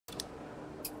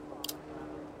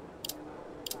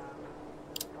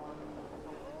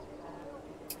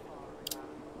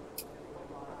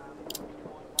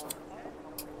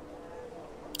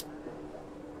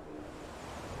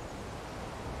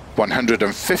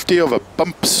150 over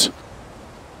bumps.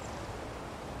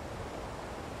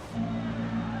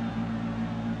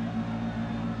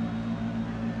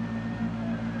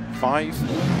 5,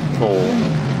 4,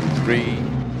 3,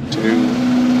 2,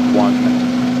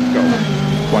 1, go.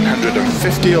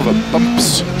 150 over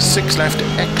bumps, 6 left,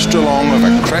 extra long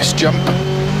over crest jump,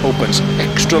 opens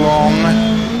extra long,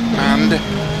 and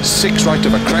 6 right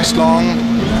of a crest long,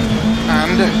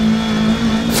 and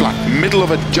flat middle of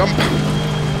a jump.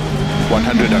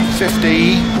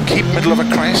 150, keep middle of a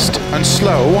crest, and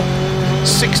slow,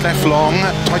 6 left long,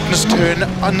 tightens turn,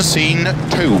 unseen,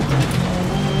 2.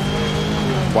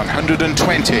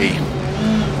 120,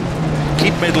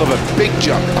 keep middle of a big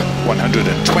jump,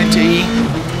 120,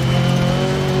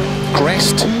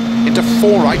 crest, into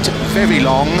 4 right, very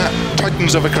long,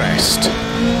 tightens over crest,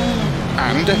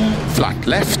 and flat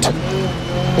left,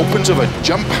 opens of a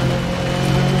jump,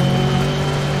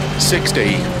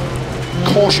 60,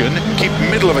 caution, keep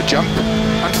middle of a jump,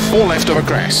 and 4 left of a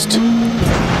crest,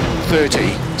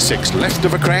 30, 6 left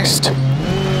of a crest,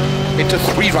 into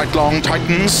 3 right long,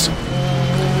 tightens,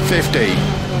 50,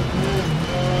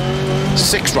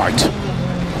 6 right,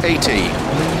 80,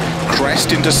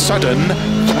 crest into sudden,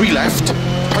 3 left,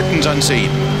 tightens unseen,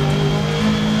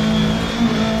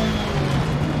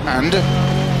 and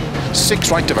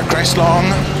 6 right of a crest long,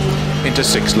 into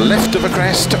 6 left of a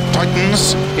crest,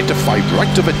 tightens, into 5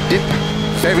 right of a dip,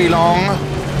 very long,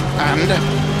 and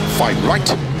 5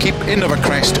 right, keep in of a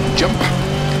crest, jump,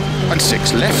 and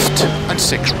 6 left, and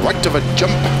 6 right of a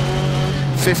jump,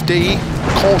 50,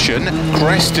 caution,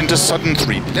 crest into sudden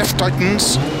 3 left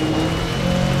tightens,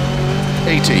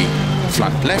 80,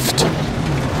 flat left,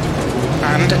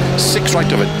 and 6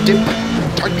 right of a dip,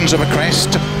 tightens of a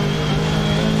crest,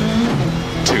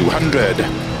 200,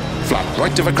 flat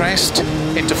right of a crest,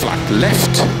 into flat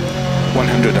left,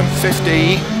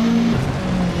 150,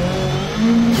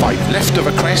 5 left of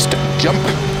a crest, jump,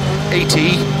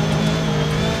 80,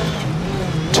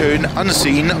 turn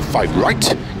unseen, 5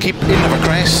 right, keep in of a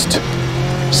crest,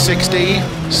 60,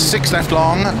 6 left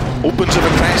long, opens of a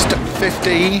crest,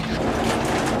 50,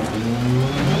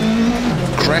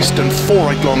 crest and 4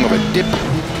 right long of a dip,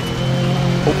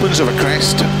 opens of a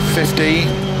crest, 50,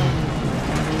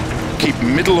 keep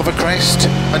middle of a crest,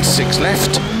 and 6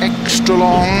 left, extra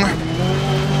long,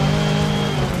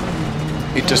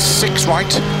 into 6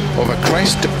 right of a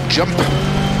crest, jump,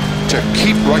 to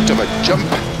keep right of a jump,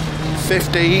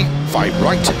 50, 5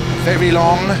 right, very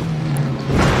long,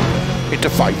 into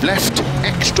 5 left,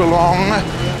 extra long,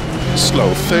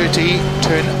 slow 30,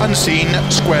 turn unseen,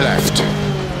 square left,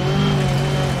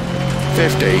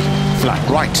 50, flat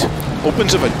right,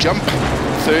 opens of a jump,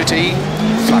 30,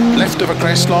 flat left of a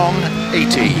crest long,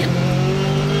 80,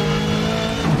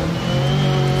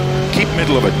 keep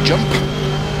middle of a jump,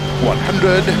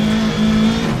 100,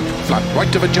 flat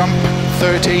right of a jump,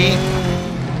 30,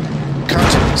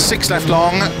 cut, 6 left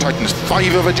long, tightens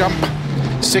 5 of a jump,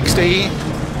 60,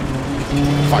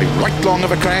 5 right long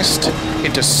of a crest,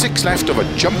 into 6 left of a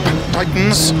jump,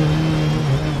 tightens,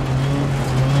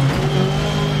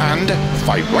 and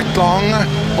 5 right long,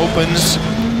 opens,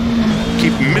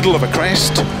 keep middle of a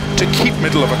crest, to keep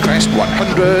middle of a crest,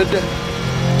 100,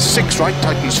 6 right,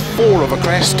 tightens 4 of a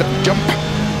crest, jump,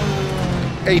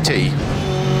 80,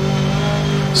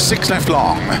 6 left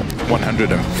long,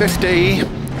 150,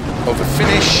 over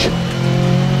finish,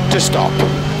 to stop.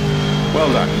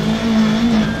 Well done.